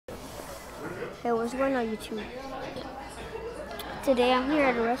Hey, what's going on YouTube? Today I'm here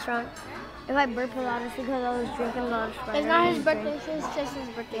at a restaurant. If I burp a lot, it's because I was drinking a lot of Sprite. It's not his birthday, it's just his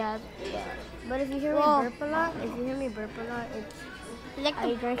birthday. Yeah. But if you hear me burp a lot, it's Like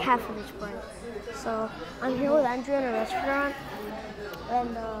I drank half of the Sprite. So I'm here with Andrew in a restaurant,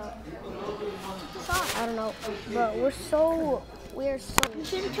 and I don't know, but we're so. you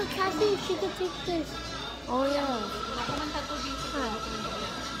should have told Cassie if she could take this. Oh yeah.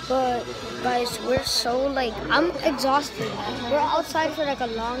 But guys, we're so I'm exhausted. We're outside for a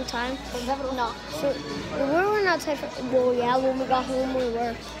long time. No. So we weren't outside for when we got home we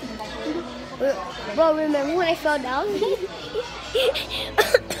were. Bro, remember when I fell down?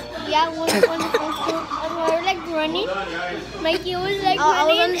 Yeah, when we were running, Mikey was I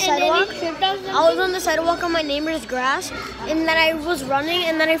was on the sidewalk. Then he tripped off something. I was on the sidewalk on my neighbor's grass, and then I was running,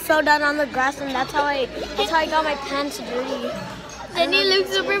 and then I fell down on the grass, and that's how I got my pants dirty. Then he looked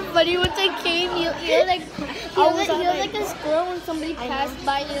super funny once I came. He was like a squirrel when somebody passed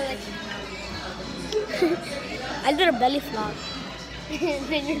by. You're like, I did a belly flop.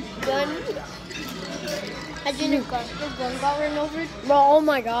 then your gun. Your gun got run over. Bro, oh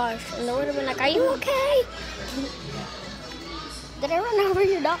my gosh. And they would have been like, are you okay? Did I run over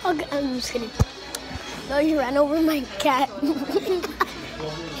your dog? I'm just kidding. No, you ran over my cat.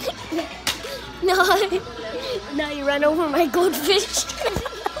 No, you ran over my goldfish.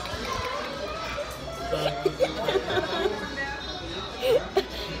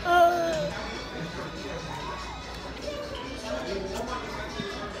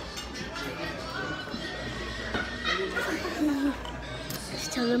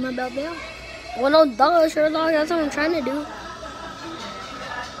 Just tell them about Bill. Well, no, duh, sure, dog. That's what I'm trying to do.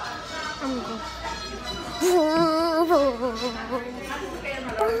 I'm gonna go.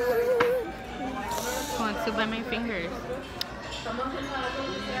 Wants to bite my fingers.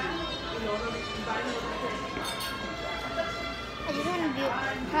 I just want to do.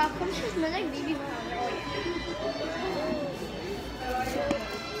 How come she smells like baby?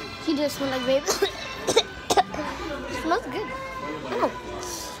 He does smell like baby. It smells good. Oh.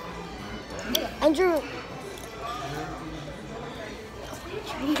 Andrew,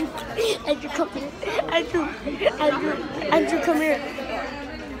 come here. Andrew, come here.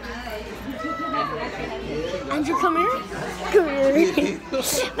 Andrew, come here. Come here.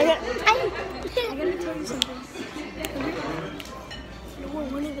 I gotta tell you something. You know what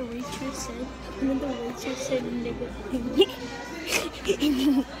one of the waitresses said? Nigga.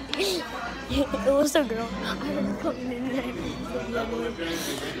 It was a girl. I was coming in there.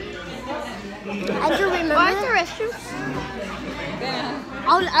 Andrew, remember? Why is the restroom?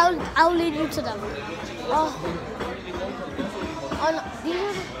 I'll lead you to them. Oh no, these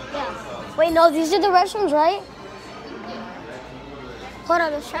are yeah. Wait, no, these are the restrooms, right? Hold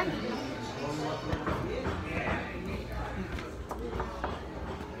on, let's try.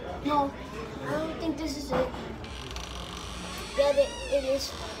 No, I don't think this is it. Yeah, it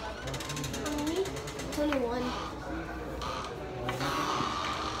is. 21.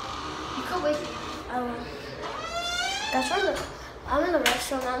 You can wait. That's where I'm in the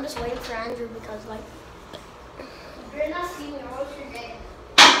restaurant. I'm just waiting for Andrew because You're not seeing your what's your name?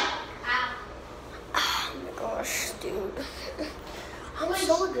 oh my gosh, dude. I'm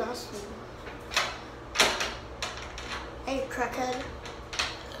so exhausted. Hey, crackhead.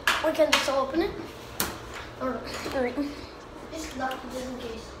 We can just open it? Alright. Just lock it just in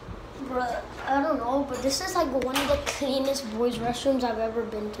case. Bruh, I don't know, but this is one of the cleanest boys' restrooms I've ever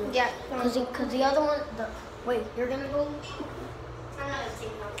been to. Yeah. Cause the other one, wait, you're gonna go? I'm not gonna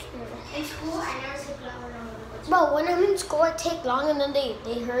take long. In school, I never take long. Bro, when I'm in school, I take long, and then they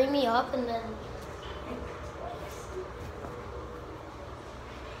hurry me up, and then.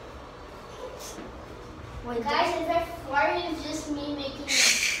 Wait, Guys, if I fart, it's just me making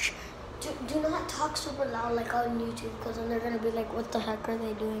it. do not talk super loud on YouTube, because then they're gonna be like, what the heck are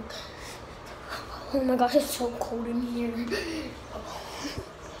they doing? Oh my gosh, it's so cold in here.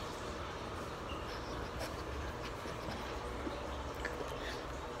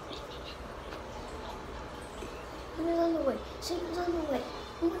 It's on the way. See, it's on the way.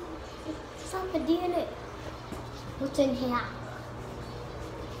 Stop it, DNA. What's in here?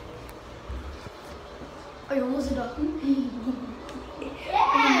 Are you almost done?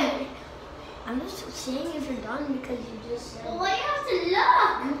 Yeah! I'm just saying if you're done because you just said. Well, why do you have to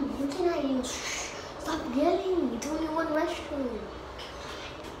look? I'm looking at you. Stop yelling. It's only one restroom.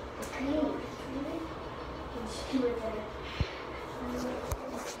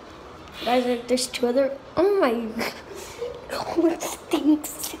 Guys, there's two other. Oh my. It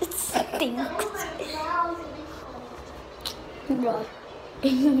stinks. It stinks. Bro.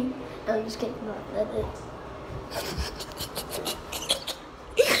 I'm just kidding. No, that is.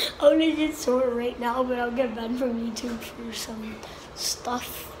 I'm gonna get sore right now, but I'll get banned from YouTube for some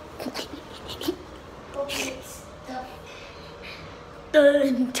stuff. Okay, stuff.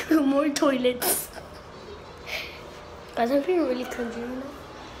 2 more toilets. Guys, I'm feeling really cringy right now.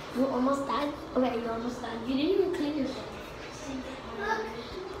 You almost done? Okay, you almost done. You didn't even clean yourself.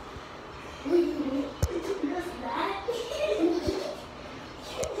 What's that?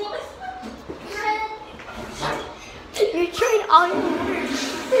 You're trying all your words.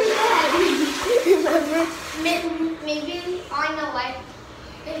 Remember? Maybe I know why.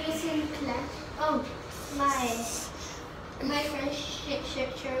 It was in class. Oh, my friend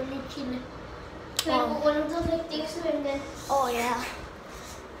showed me Tina. Like one of those like things and then. Oh yeah.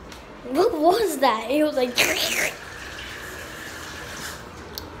 What was that? It was like.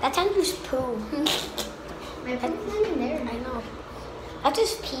 That time was poo. My poop's not in there. I know. That's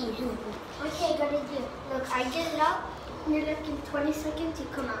just pee. Okay, gotta do. Look, I get it out. You're like in 20 seconds, you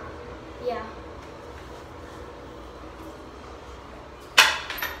come out. Yeah.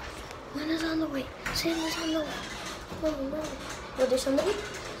 Santa's on the way. Santa's on the way. Oh no. Oh, there's somebody?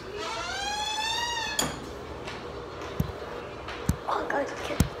 Oh, guys, I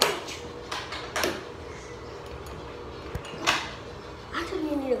can't reach. Actually,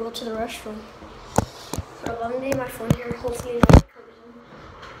 you need to go to the restroom. So I'm gonna leave my phone here. Hopefully, nobody comes in.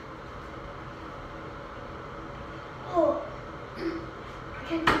 Oh, I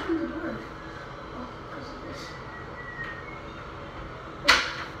can't open the door. Oh, because of this.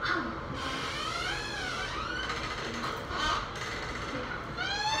 Oh,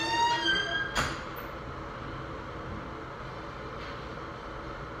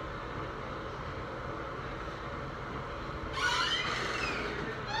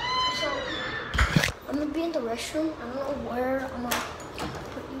 so, I'm gonna be in the restroom. I don't know where I'm gonna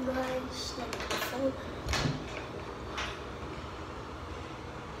put you guys, like the phone.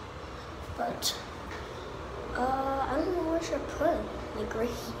 But I don't know where should I put it. Like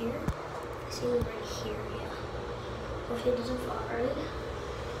right here. I see it right here, yeah. Hopefully it doesn't fall, right?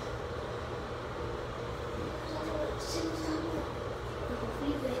 Hopefully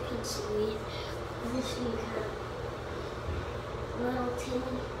you guys can see me. Let me see you kind of little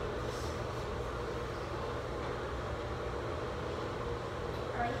teeny.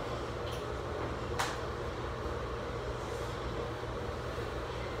 Right?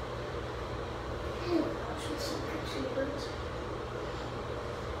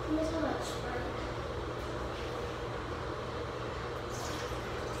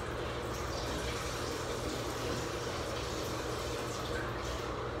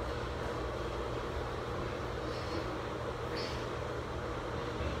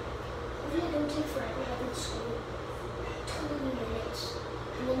 Don't take forever up in school. 20 minutes.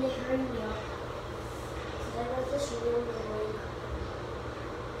 And then they hurry me up. Because I got this really annoying.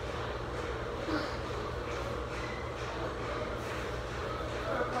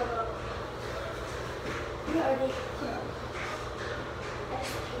 We already put up.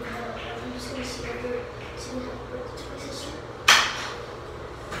 I'm just going to see if you're seeing happy birthday to my sister.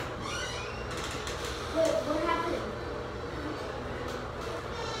 Wait, what happened?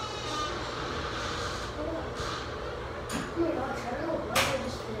 Oh my gosh, I don't know what I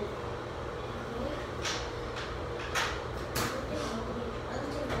just did.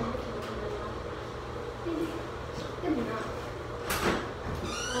 Maybe not.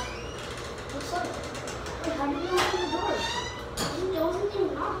 What's up? Wait, how did you open the door? It wasn't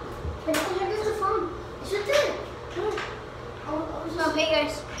even locked. Wait, how the heck is the phone? It's right there. No. Okay,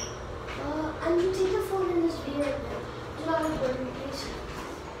 guys. I'm gonna take the phone in this video right now. Do not record me, please.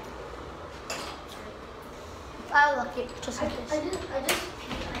 I'll look it just I like this.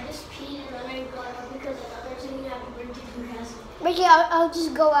 just peed and then I got up because I thought they were saying happy birthday to Cassie. Ricky, I'll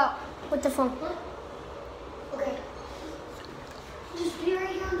just go out with the phone. What? Okay. Just be right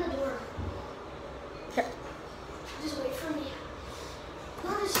here on the door. Sure. Just wait for me.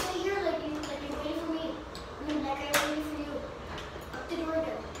 No, just stay here like you waiting for me. I mean, like I waiting for you. Up the door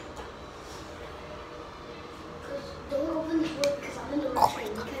again. Because don't open the door because I'm in the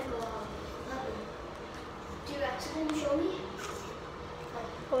restroom. You can't go out. Nothing. Do you accidentally show me?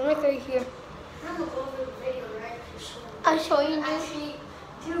 I'm like right here. I'm gonna go over the video, right? I'll show you now. Actually,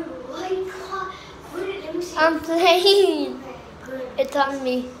 dude, what you call? What did let me see? I'm playing. Okay, good. It's on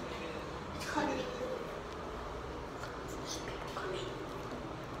me. It's coming. There's people coming.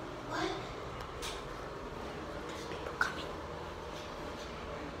 What? There's people coming.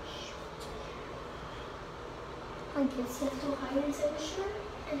 I guess you have to hide inside the shirt,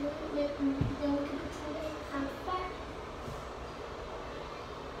 and then we can pretend that I'm fat.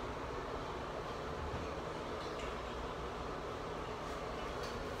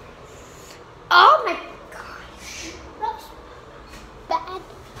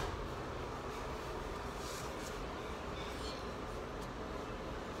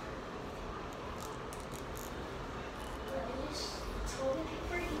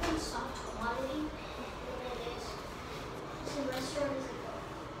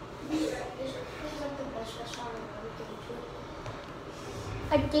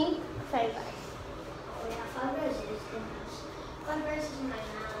 I think Five Guys. Oh yeah, Five Guys is the best. Five Guys is my man.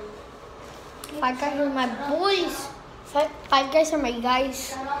 Five Guys are my boys. Five Guys are my guys.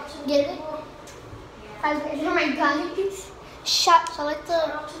 Shout out to Get it? people. Five Guys are my guys. Shout out Shout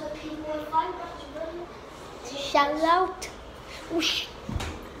out to the people of Five Guys, brother. Shout out. Whoosh.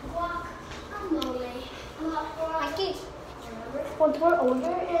 Walk. I'm lonely. Mikey, once we're older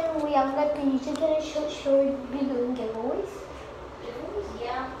and we have like a YouTube channel, should be doing giveaways.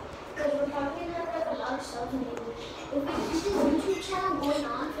 Yeah, because we're probably gonna have like a lot of stuff in it. If we keep this YouTube channel going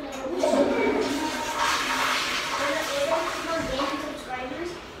on for like a week, we're gonna gain subscribers.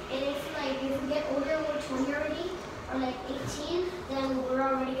 And if we get older, we're 20 already, or like 18, then we're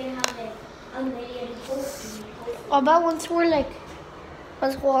already gonna have like a million. Hopefully. What about once we're like 9,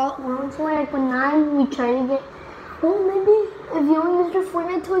 we try to get. Well, maybe if you only use your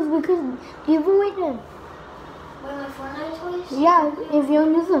Fortnite toys, we could give away them. Wait, my Fortnite toys? Yeah, if you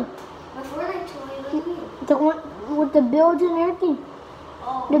don't use them. My Fortnite toy, what do you mean? The one with the builds and everything.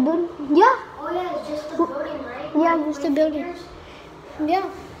 Oh. The build. Yeah. Oh yeah, it's just the building, right? Yeah, Like, just my the building. figures? Yeah.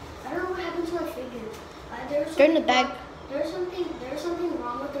 I don't know what happened to my figures. There's They're in the something bag. There's something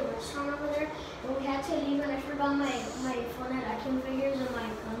wrong with the restaurant over there, and we had to leave, and I forgot my Fortnite action figures and my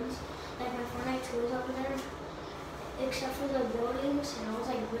guns, like my Fortnite toys over there, except for the buildings, and I was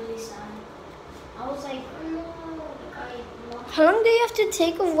like really sad. I was like, oh no, like How long do you have to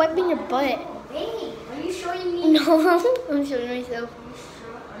take of wiping your butt? Babe, are you showing me? No, I'm showing myself.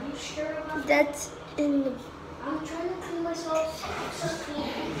 Are you sure about that? That's in the. I'm trying to clean myself. So clean.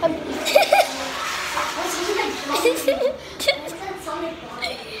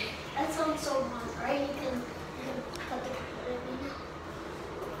 That sounds so fun, right? You can cut the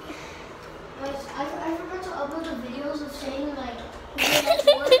Guys, I forgot to upload the videos of saying like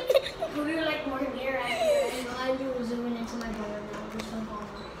who you're like more near at here, and I was zooming into my brother now. This one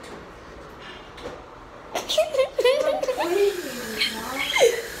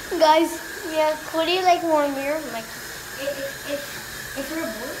Guys, yeah, Cody like more mirror. Like, if you're a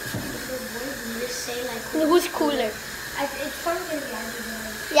boy, you just say like who's cooler? it's probably gonna be Andrew.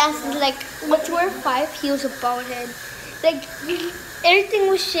 Yes, like once we were 5, he was a bald head. Like everything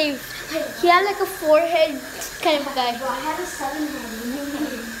was shaved. He had like a forehead kind of guy. Bro, I had a 7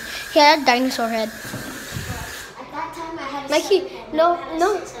 head. He had a dinosaur head. At that time, I had a Mikey, 7 head. no, I had a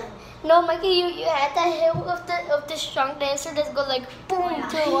no. 6 head. No, Mikey, you had that head of the strong dancer that goes like boom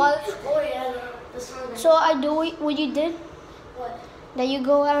to the wall. Oh yeah, the song. So I do what you did. What? That you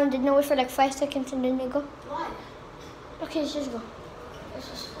go out and didn't know it for like 5 seconds and then you go. Why? Okay, let's just go. It's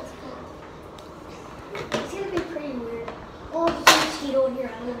just it's gonna be pretty weird. Oh, there's a mosquito in here.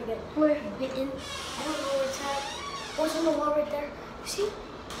 I'm gonna get bitten. I don't know where it's at. Oh, it's on the wall right there. You see?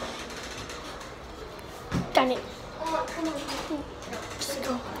 Darn it. Oh, come on. Just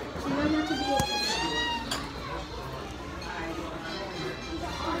go. You might have to be open.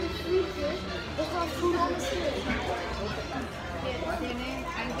 It's our food almost here.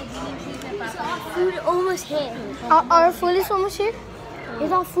 It's our food almost here. Our food is almost here.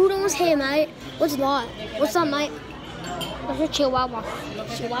 Is our food almost here, mate? What's that? What's that, mate? That's a chihuahua.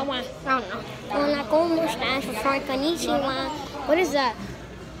 Chihuahua. I don't know. Hola, ¿cómo estás? Konnichiwa. What is that?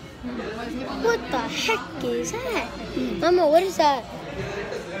 What the heck is that? Mama, what is that?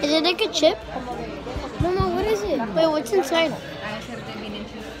 Is it like a chip? Mama, what is it? Wait, what's inside?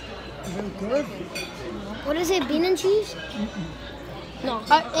 What is it? Bean and cheese? No.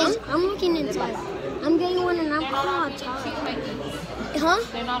 I'm looking inside. I'm getting one and I'm caught. Huh?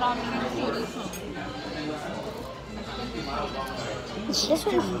 They're not all meat. This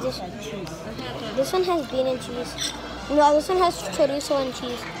one has bean and cheese. No, this one has chorizo and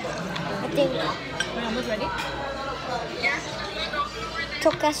cheese. I think. Almost ready?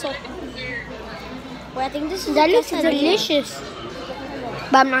 Queso. Well, I think this is That looks queso. delicious.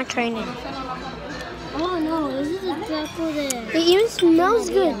 But I'm not trying it. Oh no, this is a taco de. It even smells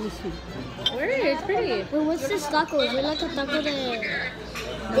good. Where? It's pretty. Wait, what's this taco? Is it like a taco de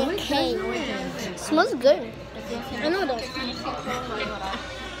cake? It smells good. I know though.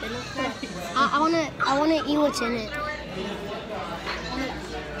 I wanna eat what's in it.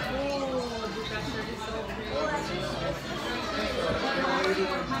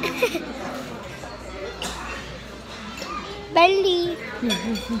 Belly.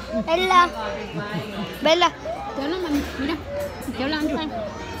 Bella. Bella. Te hablan, mami. Mira. Te habla Andrew.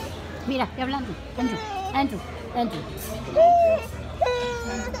 Mira, te habla Andrew. Andrew.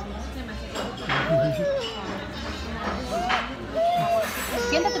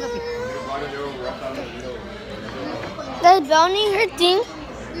 Siéntate, papi. Does Brownie her thing?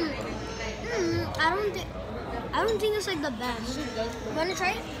 I I don't think it's like the best. Wanna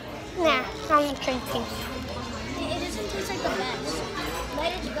try it? Nah, I'm not trying things. It doesn't taste like the best.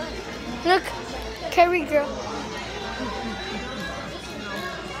 But it's good. Look, curry girl.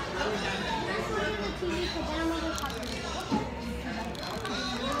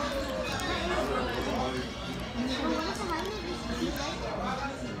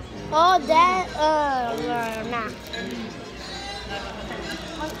 Oh, that, nah.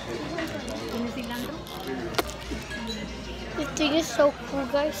 This thing is so cool,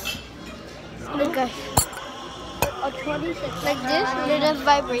 guys. Look, guys. Like this, and it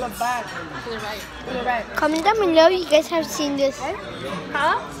vibrates. To the right. Comment down below if you guys have seen this.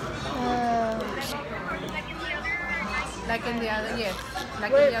 Huh? Like in the other, yes.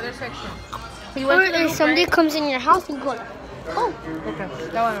 Like in the other section. Or if somebody comes in your house and you go, oh. Okay,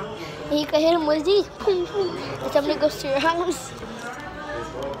 that one. And you can hit them with these. Boom, boom. And somebody goes to your house.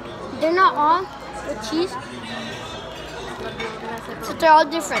 They're not all with cheese. So they're all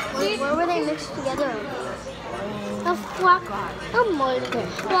different. Where were they mixed together? A quack, a mole,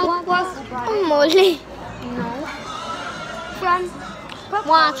 quack, quack, a mole. No. From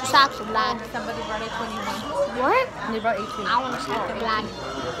one to sack the black. Somebody brought 21. What? They brought 18. I want to sack the black.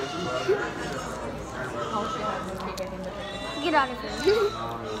 Get out of here.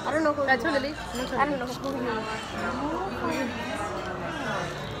 I don't know who. That's Lily. I don't know who you are.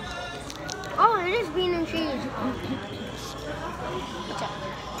 Oh, it is bean and cheese.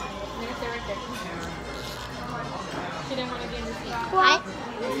 She didn't want to get in the seat. Quack.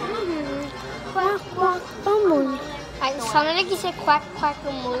 Quack, quack, a mole. It sounded like you said quack, quack,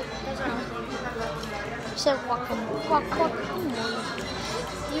 a mole. You said quack, a mole. Quack, quack, a mole.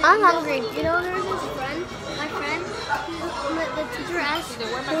 I'm hungry. You know, there was this friend, my friend, the teacher asked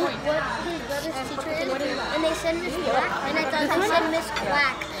Where am I what going? his brother's teacher is, and they said Miss Quack, and I thought they said Miss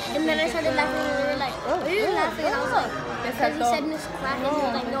Quack. And then I started laughing, and they were like, why are you laughing? And I was like, because he said Miss Quack, and they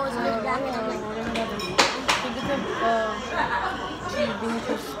were like, no, it's Miss Quack. And I'm like,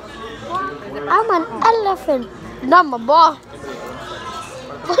 I'm an elephant, not my ball.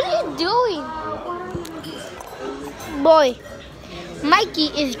 What are you doing? Boy, Mikey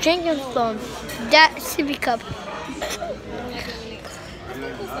is drinking from that sippy cup.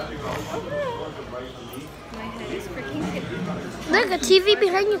 Look, a TV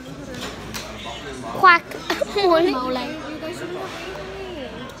behind you. Quack.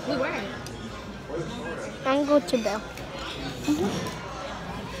 I'm going to bed.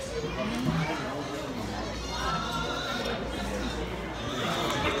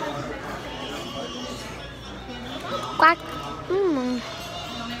 Quack.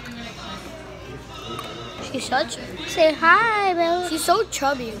 She's such. Say hi, Bella. she's so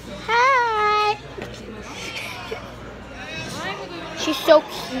chubby. Hi. She's so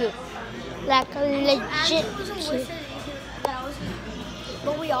cute. Like legit cute.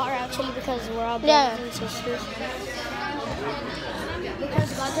 But we are actually, because we're all Yeah. brothers and sisters.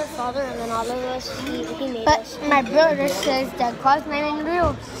 Because God's our Father, and then all of us, He made But us. my brother says that God's not even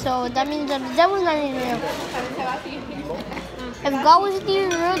real. So that means that the devil's not even real. If God wasn't even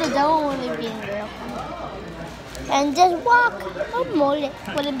real, the devil wouldn't be real. And just walk, oh mole,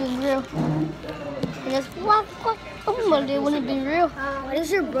 wouldn't be real. And just walk, oh mole, wouldn't be real. Why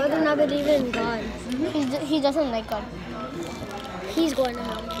does your brother not believe in God? He doesn't like God. He's going to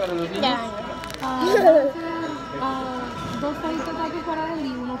hell. Yeah. Dos palitos gallos para él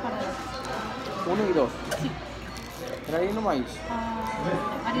y uno para él. 1 y 2. Trae uno maíz.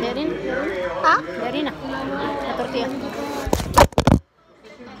 ¿De harina? ¿Ah? De harina. La tortilla.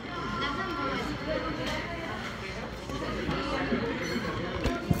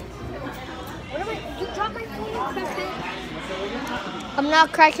 You dropped my phone, crackhead. I'm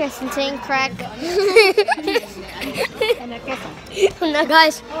not crackhead and saying crack. Now,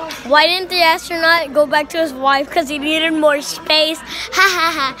 guys, why didn't the astronaut go back to his wife? Because he needed more space. Ha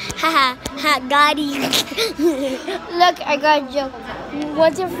ha ha ha ha ha. Got him. Look, I got a joke.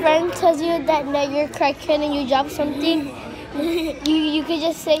 Once your friend tells you that you're crackhead and you drop something, you could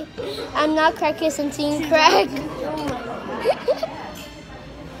just say, I'm not crackhead and saying crack.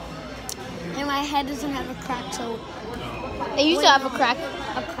 And my head doesn't have a crack, so I used to have a crack.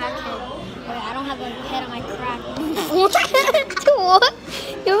 a crackhead. Wait, I don't have a head on my crack. What?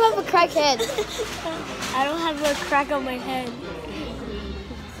 You don't have a crack head. I don't have a crack on my head.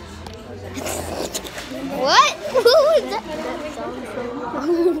 What? Who was that?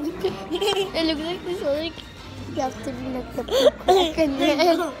 It looks like this. Like you have to be like the poop crack in the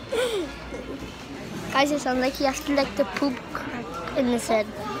head. Guys, it sounds like he has to like the poop crack in his head.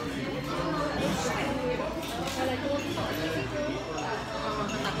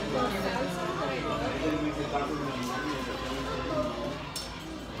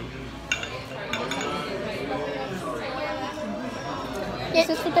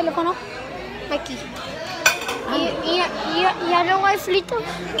 ¿Ese es tu teléfono? Aquí. ¿Y a los waiflitos?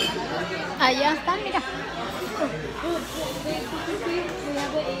 Allá están, mira.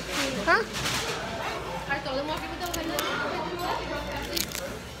 ¿Ah?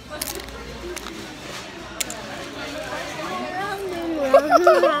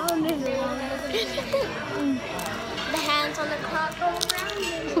 The hands on the clock go round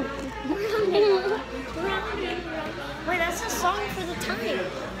and round. Wait, that's a song for the time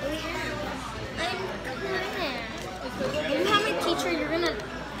that we have. I'm crying. When you have a teacher, you're gonna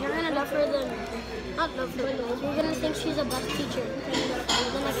love her not love her. You're gonna think she's a best teacher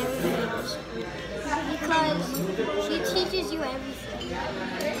than like everybody else. Because she teaches you everything.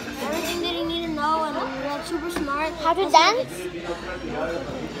 Everything that you need to know, and you're like super smart. How to dance?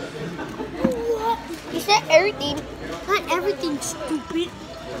 What? You said everything. Not everything, stupid.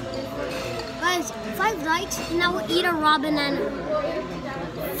 Guys, 5 likes and I will eat a raw banana.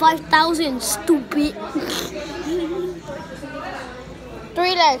 5,000, stupid.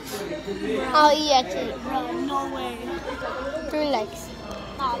 3 likes. I'll eat it. Bro, no way. 3 likes.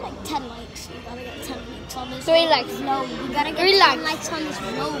 Oh, like 10 likes. You gotta get 10 likes on this. 3 likes. No, you gotta get 3 10 likes. likes on this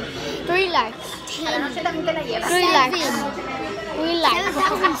vlog. 3 likes. 10. 3 likes. 3 likes.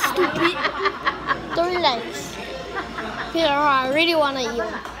 7,000, stupid. 3 likes. Peter, I really want to eat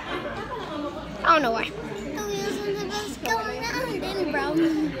one. I don't know why. The wheels on the bus go round and round.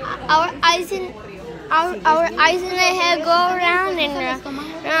 Our eyes in the head go round and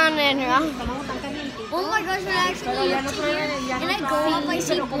round and round. Oh my gosh, when I actually get tired and I go up, I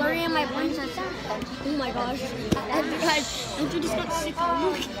see blurry and my brain starts, oh my gosh. Andrew just got sick of me.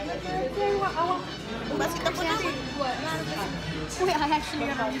 Wait, I actually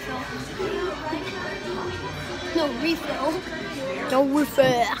got a refill. No, refill. No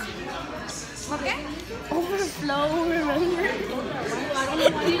refill. Okay. Overflow, remember?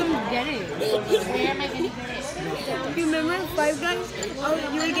 Get it. Where am I going to get it? You remember Five Guys? Oh,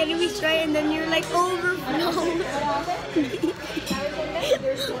 you were getting me straight and then you were like, overflow.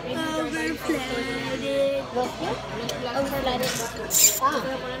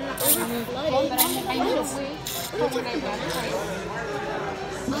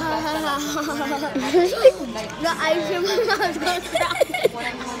 The ice in my mouth goes down.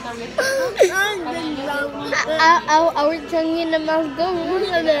 Our tongue in the mouth goes.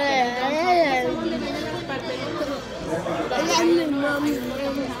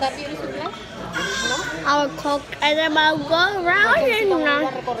 Our cock and the mouth go round and round.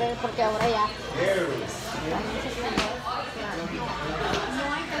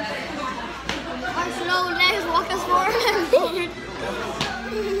 Our slow legs walk us forward and forward.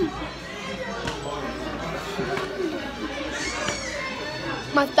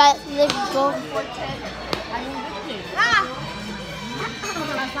 My fat legs go.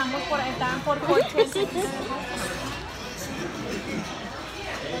 Estaban por coches.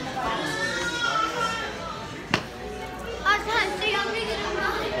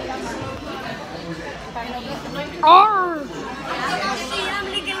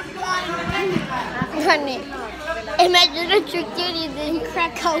 Honey, imagine a trick you didn't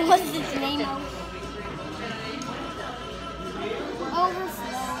crack out. What's his name? Overflow.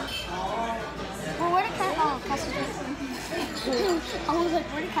 Well, where did Cassie? Oh, Cassie just. I was like,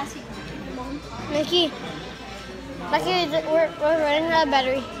 where did Cassie go? Mickey, we're running out of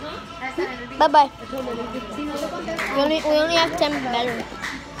battery. Bye bye. We only have 10 battery.